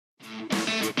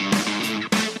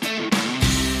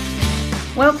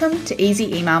Welcome to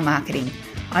Easy Email Marketing.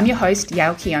 I'm your host,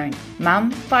 Yael Keown,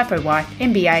 mum, FIFO wife,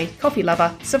 MBA, coffee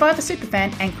lover, Survivor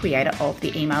superfan, and creator of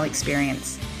the email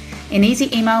experience. In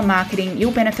Easy Email Marketing,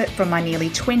 you'll benefit from my nearly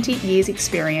 20 years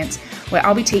experience, where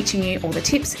I'll be teaching you all the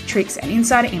tips, tricks, and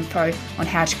insider info on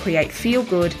how to create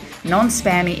feel-good,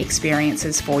 non-spammy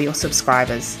experiences for your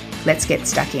subscribers. Let's get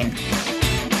stuck in.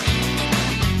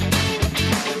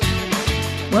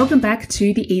 Welcome back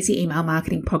to the Easy Email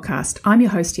Marketing Podcast. I'm your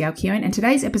host, Yael Keown, and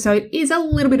today's episode is a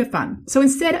little bit of fun. So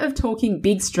instead of talking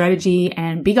big strategy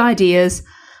and big ideas,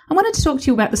 I wanted to talk to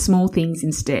you about the small things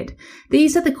instead.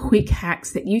 These are the quick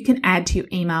hacks that you can add to your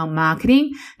email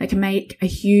marketing that can make a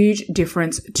huge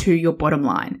difference to your bottom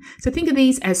line. So think of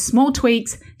these as small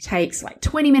tweaks. It takes like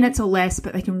 20 minutes or less,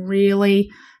 but they can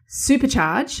really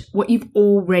supercharge what you've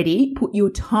already put your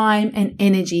time and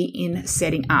energy in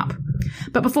setting up.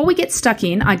 But before we get stuck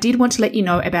in, I did want to let you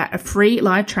know about a free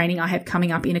live training I have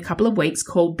coming up in a couple of weeks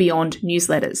called Beyond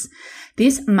Newsletters.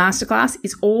 This masterclass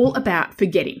is all about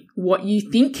forgetting what you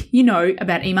think you know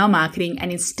about email marketing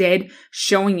and instead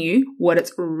showing you what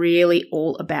it's really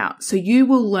all about. So you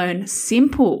will learn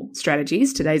simple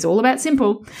strategies. Today's all about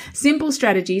simple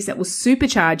strategies that will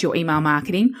supercharge your email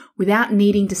marketing without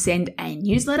needing to send a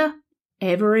newsletter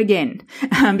ever again,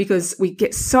 because we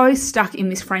get so stuck in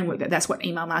this framework that that's what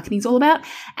email marketing is all about,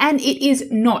 and it is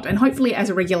not. And hopefully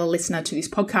as a regular listener to this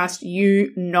podcast,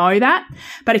 you know that.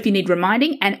 But if you need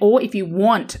reminding or if you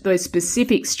want those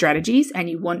specific strategies and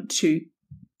you want to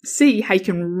see how you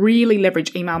can really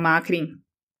leverage email marketing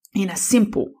in a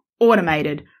simple,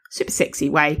 automated, super sexy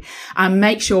way,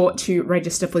 make sure to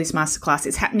register for this masterclass.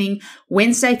 It's happening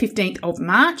Wednesday, 15th of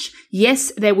March. Yes,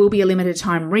 there will be a limited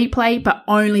time replay, but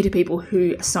only to people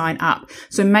who sign up.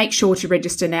 So make sure to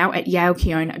register now at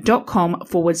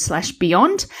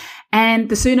yaelkeown.com/beyond. And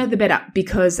the sooner the better,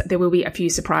 because there will be a few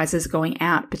surprises going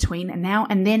out between now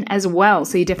and then as well.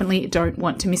 So you definitely don't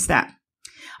want to miss that.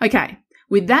 Okay.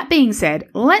 With that being said,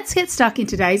 let's get stuck in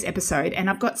today's episode. And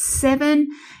I've got 7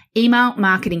 email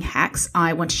marketing hacks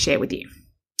I want to share with you.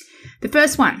 The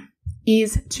first one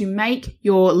is to make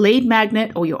your lead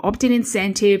magnet or your opt-in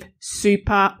incentive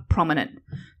super prominent.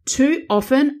 Too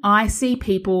often I see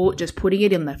people just putting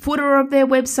it in the footer of their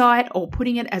website or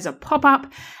putting it as a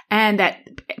pop-up and that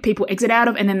people exit out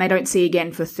of and then they don't see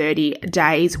again for 30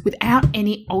 days without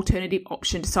any alternative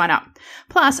option to sign up.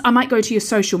 Plus, I might go to your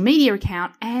social media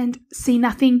account and see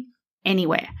nothing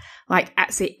anywhere. Like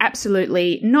see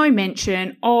absolutely no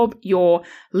mention of your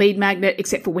lead magnet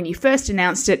except for when you first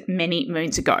announced it many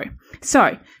moons ago.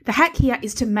 So the hack here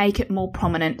is to make it more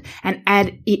prominent and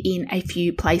add it in a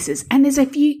few places. And there's a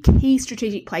few key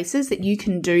strategic places that you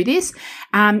can do this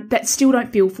that still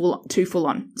don't feel too full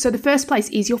on. So the first place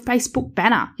is your Facebook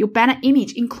banner. Your banner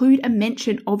image, include a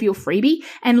mention of your freebie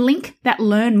and link that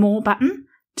learn more button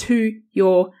to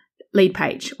your lead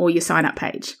page or your sign up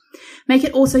page. Make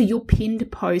it also your pinned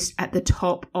post at the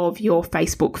top of your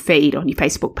Facebook feed on your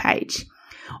Facebook page.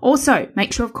 Also,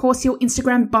 make sure, of course, your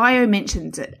Instagram bio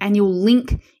mentions it and your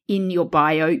link in your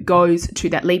bio goes to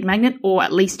that lead magnet, or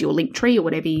at least your link tree or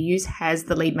whatever you use has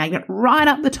the lead magnet right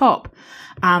up the top,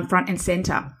 front and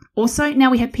center. Also, now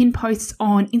we have pin posts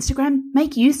on Instagram.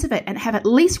 Make use of it and have at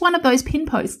least one of those pin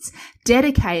posts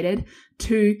dedicated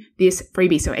to this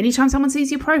freebie. So anytime someone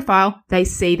sees your profile, they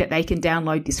see that they can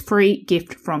download this free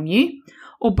gift from you.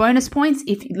 Or bonus points,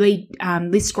 if lead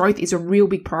list growth is a real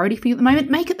big priority for you at the moment,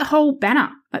 make it the whole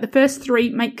banner. Like the first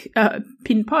 3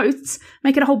 pin posts,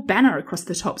 make it a whole banner across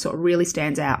the top so it really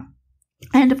stands out.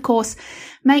 And of course,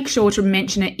 make sure to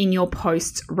mention it in your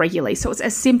posts regularly. So it's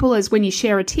as simple as when you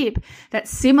share a tip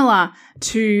that's similar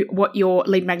to what your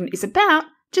lead magnet is about,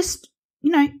 just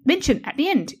mention at the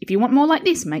end. If you want more like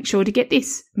this, make sure to get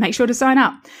this. Make sure to sign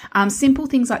up. Simple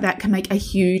things like that can make a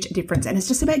huge difference. And it's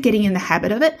just about getting in the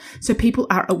habit of it so people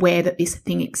are aware that this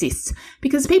thing exists.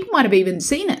 Because people might have even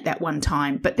seen it that one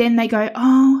time, but then they go,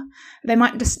 they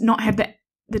might just not have the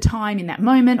time in that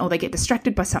moment, or they get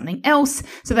distracted by something else,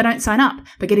 so they don't sign up.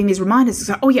 But getting these reminders is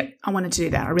like, I wanted to do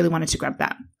that. I really wanted to grab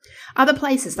that. Other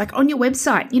places, like on your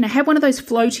website, have one of those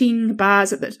floating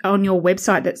bars on your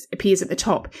website that appears at the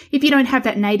top. If you don't have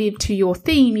that native to your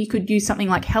theme, you could use something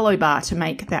like Hello Bar to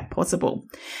make that possible.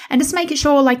 And just make it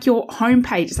sure like your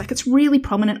homepage, it's really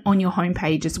prominent on your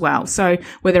homepage as well. So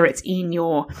whether it's in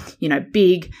your,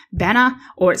 big banner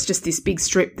or it's just this big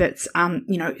strip that's,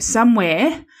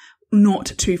 somewhere not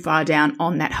too far down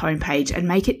on that homepage, and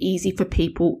make it easy for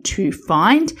people to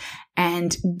find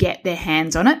and get their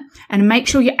hands on it, and make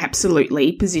sure you're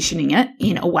absolutely positioning it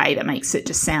in a way that makes it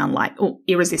just sound like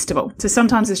irresistible. So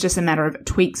sometimes it's just a matter of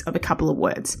tweaks of a couple of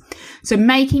words. So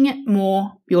making it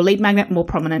your lead magnet more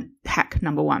prominent, hack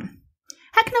number 1.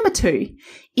 Hack number 2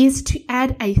 is to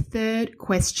add a third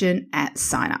question at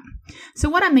sign up. So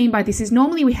what I mean by this is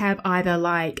normally we have either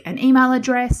like an email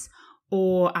address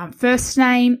or first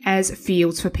name as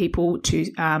fields for people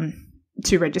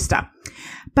to register.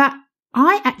 But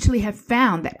I actually have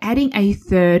found that adding a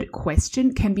third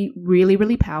question can be really,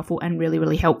 really powerful and really,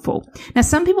 really helpful. Now,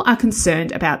 some people are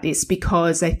concerned about this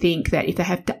because they think that if they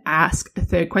have to ask a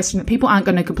third question, that people aren't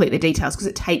going to complete the details because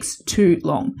it takes too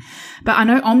long. But I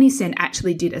know Omnisend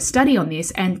actually did a study on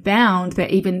this and found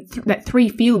that even that 3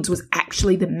 fields was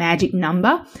actually the magic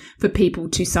number for people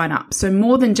to sign up. So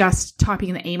more than just typing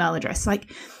in the email address, like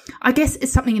I guess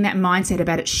it's something in that mindset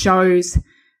about it shows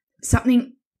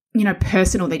something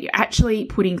personal, that you're actually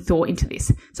putting thought into this.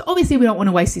 So obviously we don't want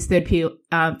to waste this third field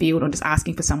on just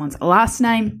asking for someone's last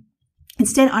name.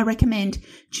 Instead, I recommend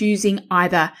choosing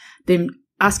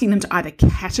asking them to either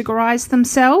categorize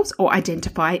themselves or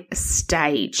identify a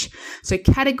stage. So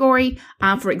category,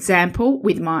 for example,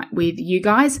 with you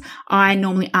guys, I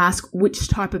normally ask which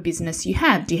type of business you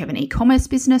have. Do you have an e-commerce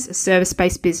business, a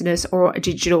service-based business, or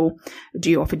do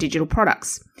you offer digital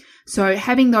products? So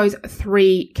having those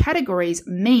 3 categories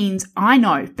means I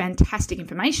know fantastic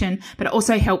information, but it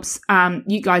also helps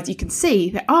you can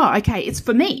see that, okay, it's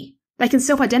for me. They can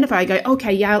self-identify and go,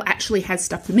 okay, Yale actually has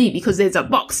stuff for me because there's a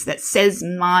box that says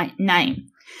my name.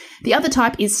 The other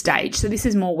type is stage. So this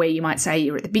is more where you might say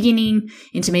you're at the beginning,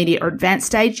 intermediate, or advanced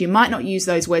stage. You might not use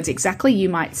those words exactly. You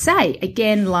might say,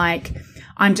 again, like,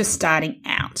 I'm just starting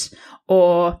out.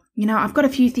 Or, I've got a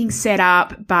few things set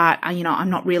up, but, I'm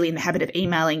not really in the habit of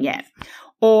emailing yet.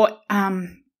 Or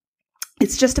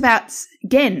it's just about,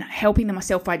 again, helping them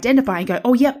self-identify and go,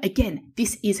 oh, yep, again,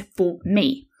 this is for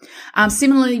me.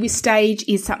 Similarly with stage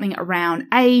is something around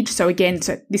age. So again,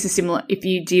 this is similar if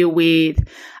you deal with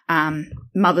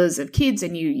mothers of kids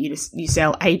and you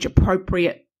sell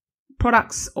age-appropriate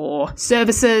products or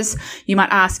services, you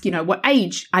might ask, what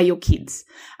age are your kids?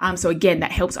 So again,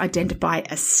 that helps identify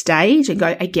a stage and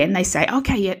go, again, they say,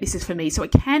 okay, yeah, this is for me. So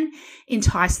it can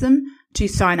entice them to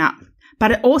sign up.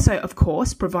 But it also, of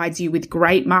course, provides you with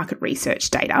great market research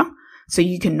data. So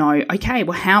you can know, okay,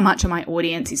 well, how much of my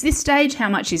audience is this stage? How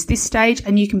much is this stage?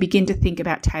 And you can begin to think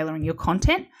about tailoring your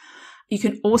content. You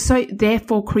can also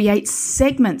therefore create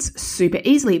segments super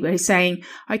easily by saying,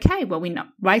 okay, well,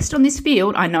 based on this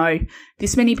field, I know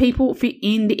this many people fit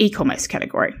in the e-commerce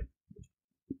category.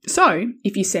 So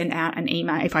if I send out an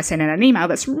email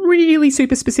that's really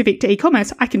super specific to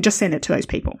e-commerce, I can just send it to those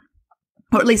people,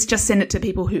 or at least just send it to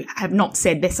people who have not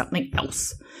said there's something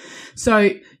else. So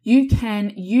you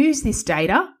can use this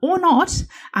data or not,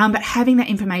 but having that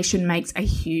information makes a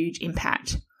huge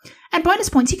impact. And bonus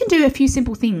points, you can do a few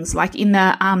simple things like in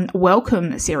the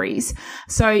welcome series.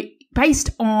 So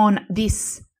based on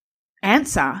this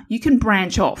answer, you can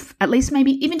branch off at least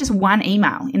maybe even just one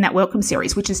email in that welcome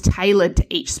series, which is tailored to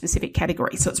each specific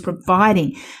category. So it's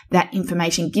providing that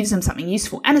information, gives them something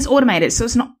useful, and it's automated. So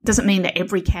doesn't mean that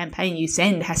every campaign you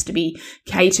send has to be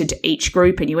catered to each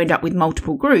group and you end up with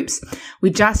multiple groups. We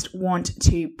just want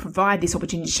to provide this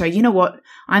opportunity to show, you know what,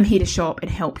 I'm here to show up and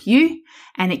help you.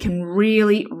 And it can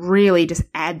really, really just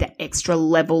add that extra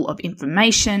level of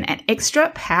information and extra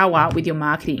power with your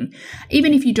marketing,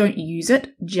 even if you don't use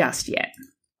it just yet.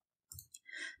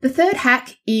 The third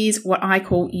hack is what I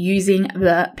call using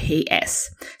the PS.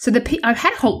 So I've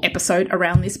had a whole episode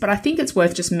around this, but I think it's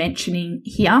worth just mentioning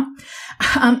here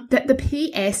that the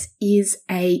PS is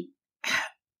a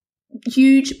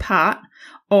huge part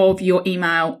of your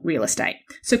email real estate.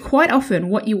 So quite often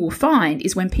what you will find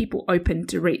is when people open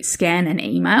to scan an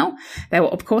email, they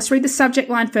will of course read the subject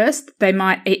line first. They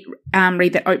might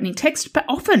read the opening text, but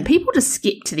often people just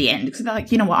skip to the end because they're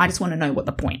like, you know what, I just want to know what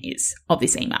the point is of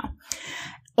this email.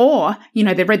 Or,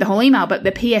 they've read the whole email, but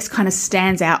the PS kind of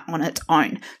stands out on its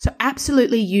own. So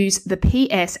absolutely use the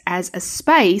PS as a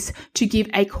space to give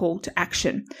a call to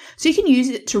action. So you can use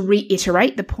it to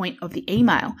reiterate the point of the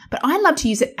email, but I love to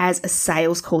use it as a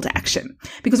sales call to action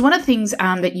because one of the things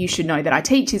that you should know that I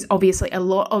teach is obviously a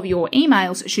lot of your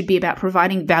emails should be about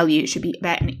providing value. It should be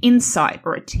about an insight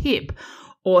or a tip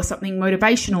or something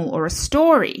motivational or a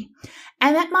story.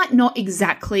 And that might not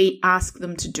exactly ask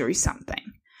them to do something.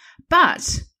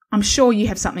 But I'm sure you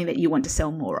have something that you want to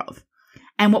sell more of.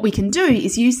 And what we can do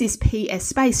is use this PS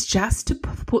space just to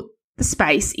put the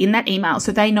space in that email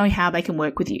so they know how they can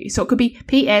work with you. So it could be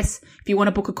PS, if you want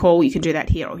to book a call, you can do that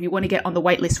here. Or if you want to get on the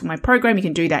wait list for my program, you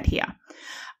can do that here.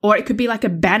 Or it could be like a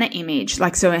banner image,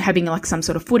 like so having like some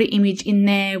sort of footer image in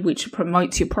there which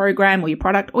promotes your program or your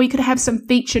product. Or you could have some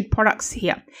featured products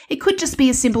here. It could just be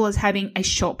as simple as having a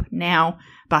shop now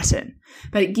button.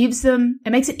 But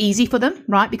it makes it easy for them,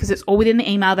 right? Because it's all within the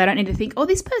email. They don't need to think, oh,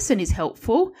 this person is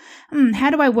helpful.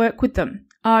 How do I work with them?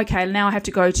 Okay, now I have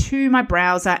to go to my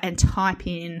browser and type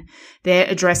in their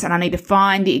address, and I need to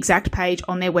find the exact page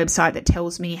on their website that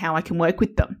tells me how I can work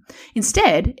with them.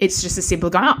 Instead, it's just as simple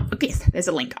as going, yes, there's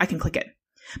a link. I can click it.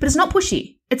 But it's not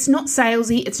pushy. It's not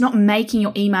salesy. It's not making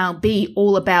your email be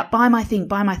all about buy my thing,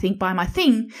 buy my thing, buy my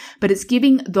thing. But it's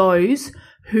giving those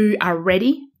who are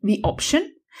ready the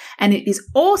option. And it is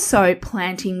also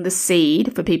planting the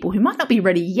seed for people who might not be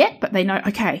ready yet, but they know,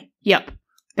 okay, yep,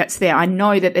 that's there. I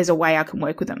know that there's a way I can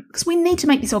work with them, because we need to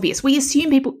make this obvious. We assume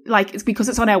people, like, it's because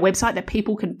it's on our website that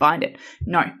people can find it.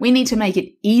 No, we need to make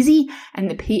it easy,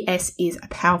 and the PS is a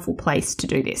powerful place to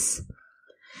do this.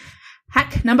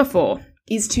 Hack number 4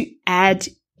 is to add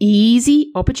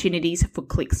easy opportunities for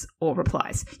clicks or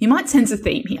replies. You might sense a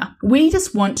theme here. We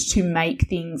just want to make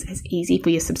things as easy for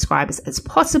your subscribers as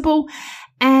possible.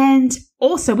 And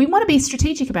also, we want to be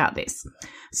strategic about this.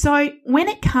 So when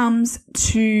it comes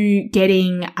to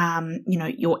getting,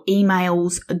 your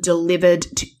emails delivered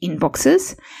to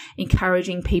inboxes,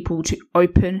 encouraging people to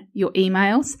open your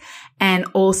emails, and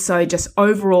also just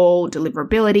overall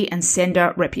deliverability and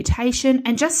sender reputation,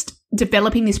 and just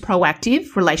developing this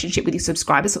proactive relationship with your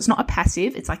subscribers. So it's not a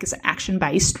passive, it's like it's an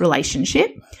action-based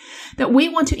relationship, that we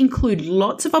want to include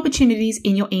lots of opportunities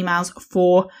in your emails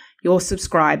for your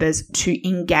subscribers to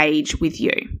engage with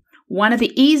you. One of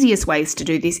the easiest ways to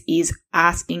do this is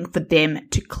asking for them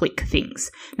to click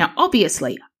things. Now,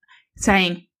 obviously,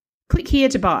 saying click here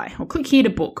to buy or click here to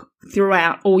book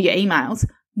throughout all your emails,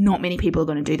 not many people are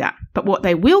going to do that. But what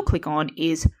they will click on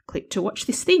is click to watch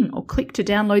this thing, or click to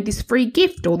download this free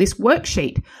gift or this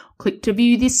worksheet, click to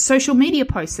view this social media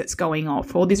post that's going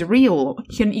off, or this reel.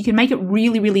 You can make it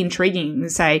really, really intriguing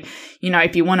and say,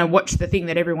 if you want to watch the thing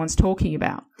that everyone's talking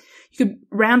about. You could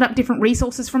round up different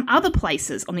resources from other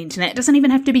places on the internet. It doesn't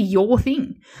even have to be your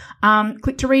thing.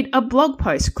 Click to read a blog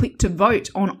post, click to vote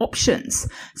on options.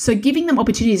 So giving them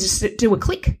opportunities just to do a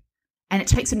click, and it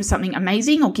takes them to something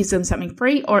amazing or gives them something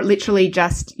free, or it literally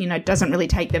just, doesn't really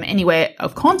take them anywhere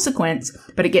of consequence,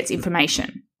 but it gets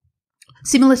information.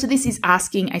 Similar to this is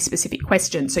asking a specific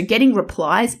question. So getting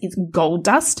replies is gold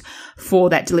dust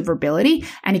for that deliverability.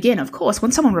 And again, of course,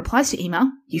 when someone replies to email,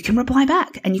 you can reply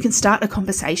back and you can start a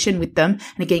conversation with them,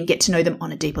 and again, get to know them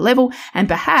on a deeper level, and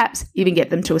perhaps even get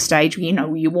them to a stage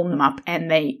where, you warm them up and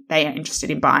they are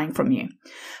interested in buying from you.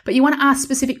 But you want to ask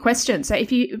specific questions. So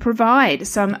if you provide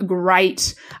some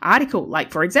great article,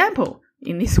 like for example,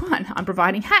 in this one, I'm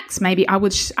providing hacks. Maybe I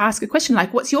would ask a question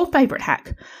like, what's your favorite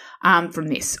hack from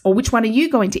this? Or which one are you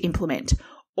going to implement?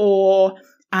 Or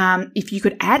if you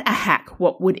could add a hack,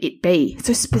 what would it be?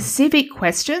 So specific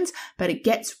questions, but it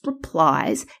gets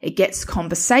replies, it gets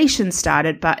conversation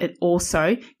started, but it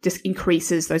also just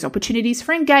increases those opportunities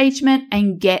for engagement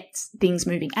and gets things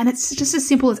moving. And it's just as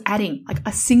simple as adding like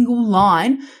a single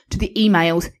line to the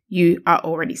emails you are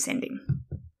already sending.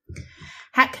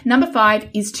 Hack number 5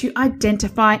 is to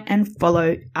identify and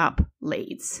follow up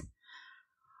leads.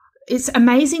 It's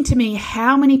amazing to me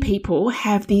how many people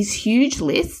have these huge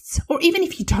lists, or even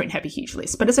if you don't have a huge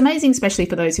list, but it's amazing, especially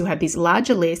for those who have these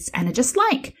larger lists and are just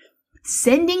like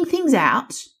sending things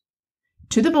out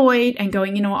to the void and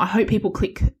going, I hope people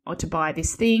click to buy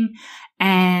this thing,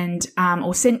 and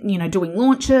or send, doing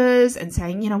launches and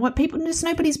saying,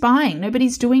 nobody's buying,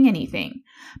 nobody's doing anything.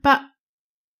 But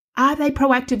are they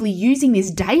proactively using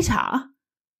this data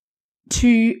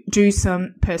to do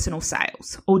some personal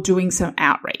sales or doing some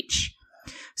outreach?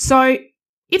 So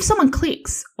if someone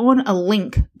clicks on a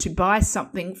link to buy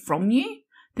something from you,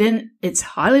 then it's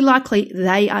highly likely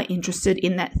they are interested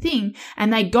in that thing,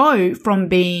 and they go from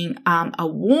being a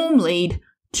warm lead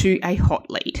to a hot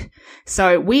lead.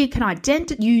 So we can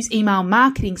use email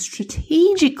marketing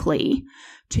strategically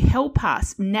to help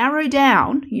us narrow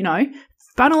down,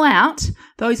 funnel out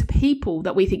those people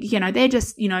that we think, they're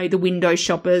just, the window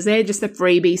shoppers, they're just the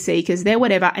freebie seekers, they're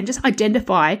whatever, and just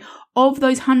identify of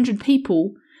those 100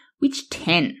 people, which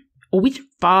 10 or which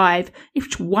 5,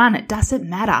 which one, it doesn't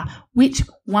matter, which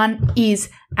one is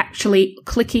actually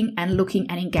clicking and looking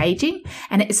and engaging.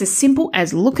 And it's as simple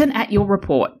as looking at your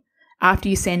report after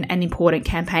you send an important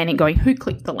campaign and going, who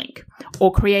clicked the link?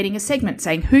 Or creating a segment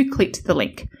saying, who clicked the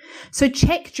link? So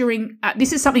check during,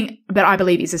 this is something that I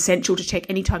believe is essential to check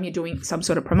anytime you're doing some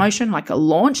sort of promotion, like a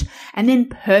launch, and then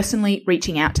personally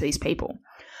reaching out to these people.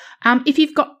 If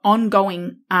you've got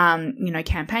ongoing,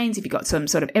 campaigns, if you've got some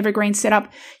sort of evergreen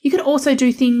setup, you could also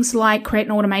do things like create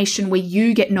an automation where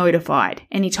you get notified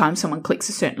anytime someone clicks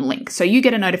a certain link. So you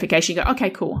get a notification, you go, okay,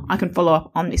 cool, I can follow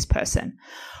up on this person.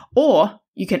 Or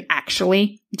you can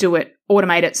actually do it,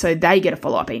 automate it so they get a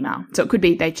follow-up email. So it could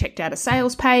be they checked out a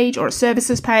sales page or a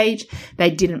services page,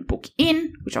 they didn't book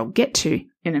in, which I'll get to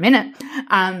in a minute.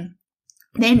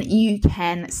 Then you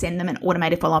can send them an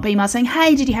automated follow-up email saying,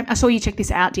 hey, I saw you check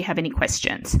this out. Do you have any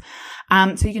questions?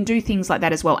 So you can do things like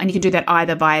that as well. And you can do that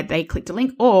either via they clicked a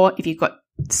link, or if you've got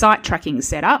site tracking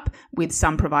set up with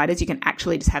some providers, you can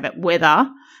actually just have it whether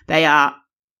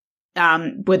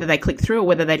they click through or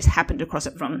whether they just happened to cross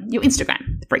it from your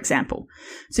Instagram, for example.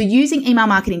 So using email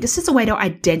marketing just as a way to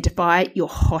identify your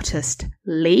hottest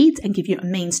leads and give you a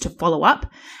means to follow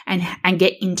up and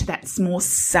get into that more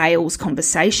sales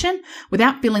conversation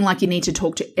without feeling like you need to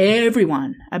talk to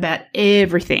everyone about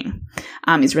everything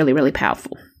is really, really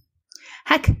powerful.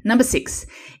 Hack number 6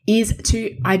 is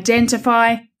to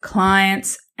identify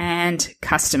clients and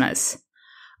customers.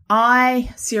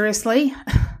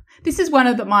 This is one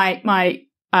of my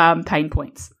pain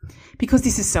points because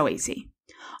this is so easy.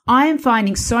 I am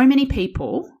finding so many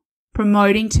people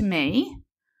promoting to me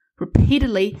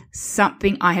repeatedly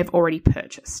something I have already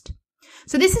purchased.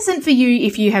 So this isn't for you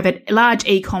if you have a large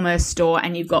e-commerce store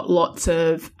and you've got lots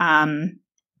of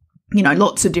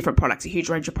different products, a huge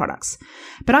range of products.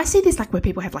 But I see this like where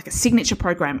people have like a signature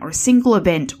program or a single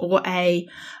event or a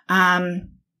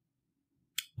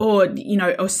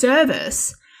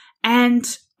service,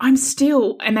 and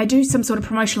they do some sort of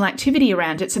promotional activity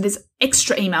around it. So there's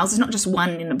extra emails. It's not just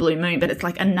one in a blue moon, but it's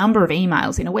like a number of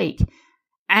emails in a week.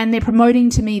 And they're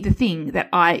promoting to me the thing that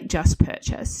I just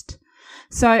purchased.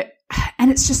 So,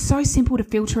 and it's just so simple to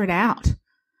filter it out.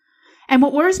 And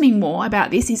what worries me more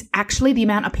about this is actually the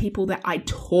amount of people that I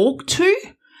talk to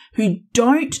who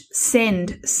don't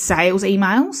send sales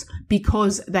emails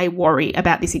because they worry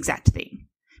about this exact thing.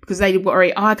 Because they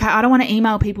worry, I don't want to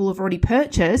email people who've already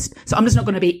purchased, so I'm just not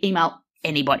going to email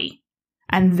anybody.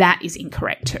 And that is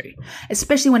incorrect too,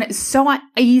 especially when it's so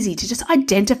easy to just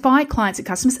identify clients and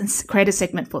customers and create a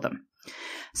segment for them.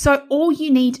 So all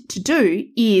you need to do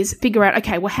is figure out,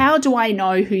 okay, well, how do I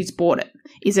know who's bought it?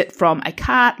 Is it from a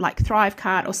cart like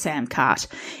Thrivecart or Samcart?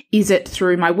 Is it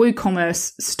through my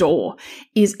WooCommerce store?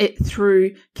 Is it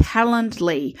through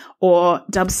Calendly or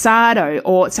Dubsado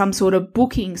or some sort of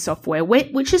booking software?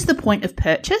 Which is the point of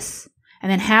purchase?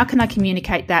 And then how can I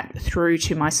communicate that through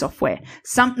to my software?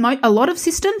 A lot of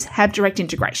systems have direct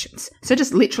integrations. So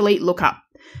just literally look up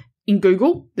in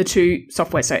Google the two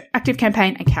software, so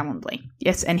ActiveCampaign and Calendly.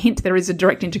 Yes, and hint, there is a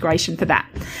direct integration for that.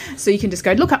 So you can just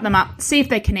go look them up, see if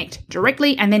they connect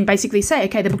directly, and then basically say,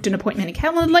 okay, they booked an appointment in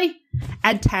Calendly,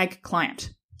 add tag client.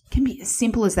 It can be as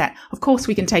simple as that. Of course,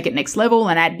 we can take it next level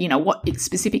and add, what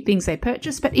specific things they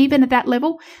purchased, but even at that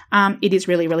level, it is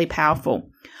really, really powerful.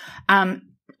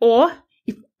 Or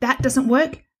if that doesn't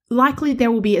work, likely there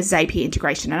will be a Zapier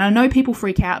integration. And I know people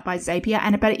freak out by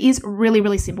Zapier, but it is really,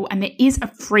 really simple. And there is a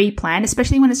free plan,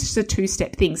 especially when it's just a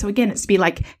 2-step thing. So again, it's to be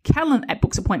like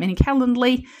books appointment in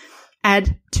Calendly,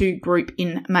 add to group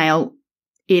in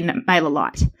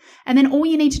MailerLite. And then all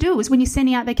you need to do is when you're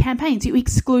sending out their campaigns, you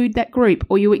exclude that group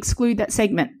or you exclude that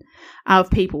segment of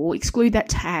people or exclude that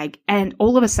tag. And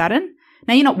all of a sudden,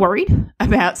 now you're not worried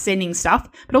about sending stuff,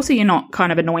 but also you're not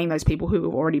kind of annoying those people who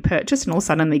have already purchased and all of a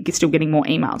sudden they're still getting more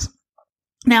emails.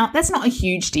 Now, that's not a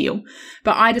huge deal,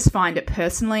 but I just find it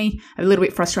personally a little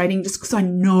bit frustrating just because I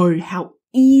know how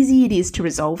easy it is to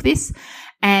resolve this.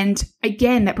 And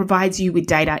again, that provides you with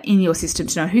data in your system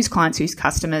to know who's clients, who's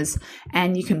customers,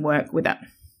 and you can work with it.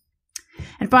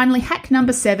 And finally, hack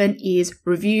number 7 is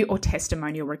review or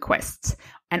testimonial requests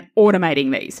and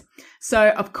automating these. So,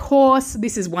 of course,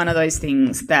 this is one of those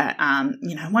things that,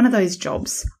 one of those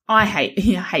jobs. I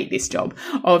hate this job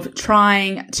of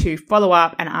trying to follow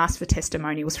up and ask for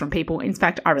testimonials from people. In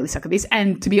fact, I really suck at this.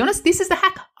 And to be honest, this is the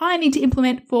hack I need to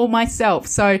implement for myself.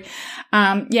 So,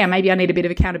 maybe I need a bit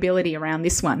of accountability around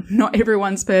this one. Not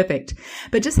everyone's perfect.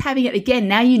 But just having it, again,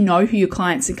 now you know who your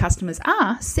clients and customers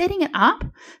are, setting it up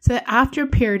so that after a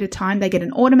period of time, they get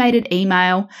an automated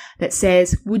email that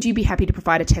says, would you be happy to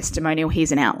provide a testimonial?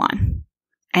 Here's an outline.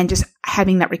 And just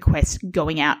having that request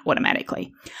going out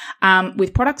automatically.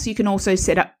 With products, you can also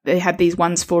have these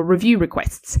ones for review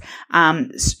requests.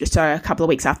 So a couple of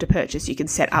weeks after purchase, you can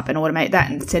set up and automate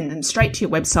that and send them straight to your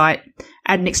website,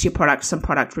 add next to your product some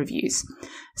product reviews.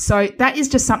 So that is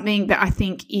just something that I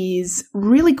think is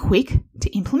really quick to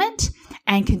implement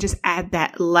and can just add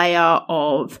that layer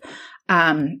of,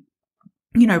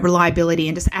 reliability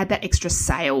and just add that extra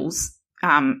sales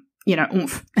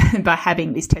oomph by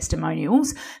having these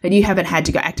testimonials, that you haven't had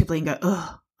to go actively and go,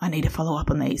 oh, I need to follow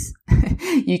up on these.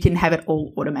 You can have it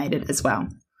all automated as well.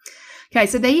 Okay,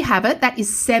 so there you have it. That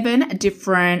is 7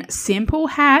 different simple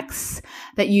hacks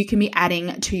that you can be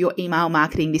adding to your email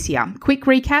marketing this year. Quick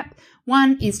recap.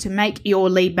 1 is to make your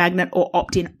lead magnet or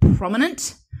opt-in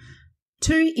prominent.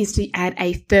 2 is to add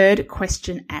a 3rd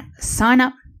question at sign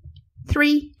up.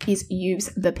 3 is use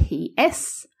the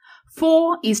PS.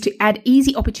 4 is to add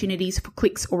easy opportunities for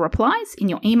clicks or replies in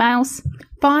your emails.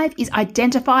 5 is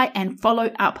identify and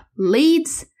follow up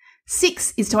leads.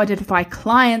 6 is to identify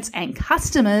clients and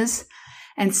customers.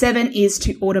 And 7 is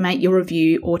to automate your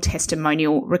review or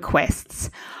testimonial requests.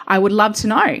 I would love to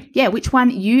know, which one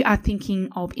you are thinking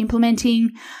of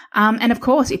implementing. And of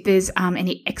course, if there's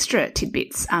any extra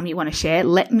tidbits you want to share,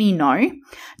 let me know.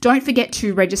 Don't forget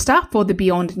to register for the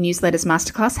Beyond Newsletters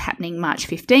Masterclass happening March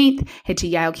 15th. Head to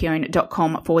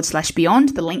yaelkeown.com/beyond.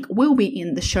 The link will be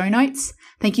in the show notes.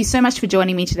 Thank you so much for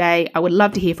joining me today. I would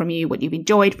love to hear from you what you've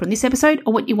enjoyed from this episode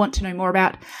or what you want to know more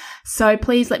about. So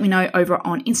please let me know over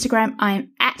on Instagram. I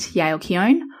am at Yael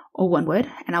Keown, all one word,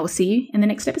 and I will see you in the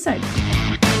next episode.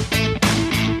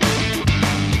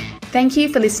 Thank you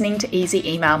for listening to Easy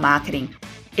Email Marketing.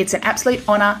 It's an absolute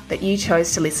honor that you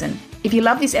chose to listen. If you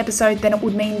love this episode, then it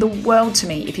would mean the world to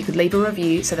me if you could leave a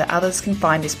review so that others can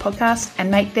find this podcast and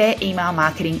make their email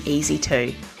marketing easy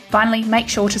too. Finally, make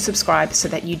sure to subscribe so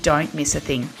that you don't miss a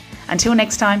thing. Until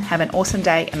next time, have an awesome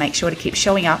day and make sure to keep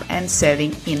showing up and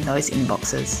serving in those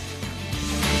inboxes.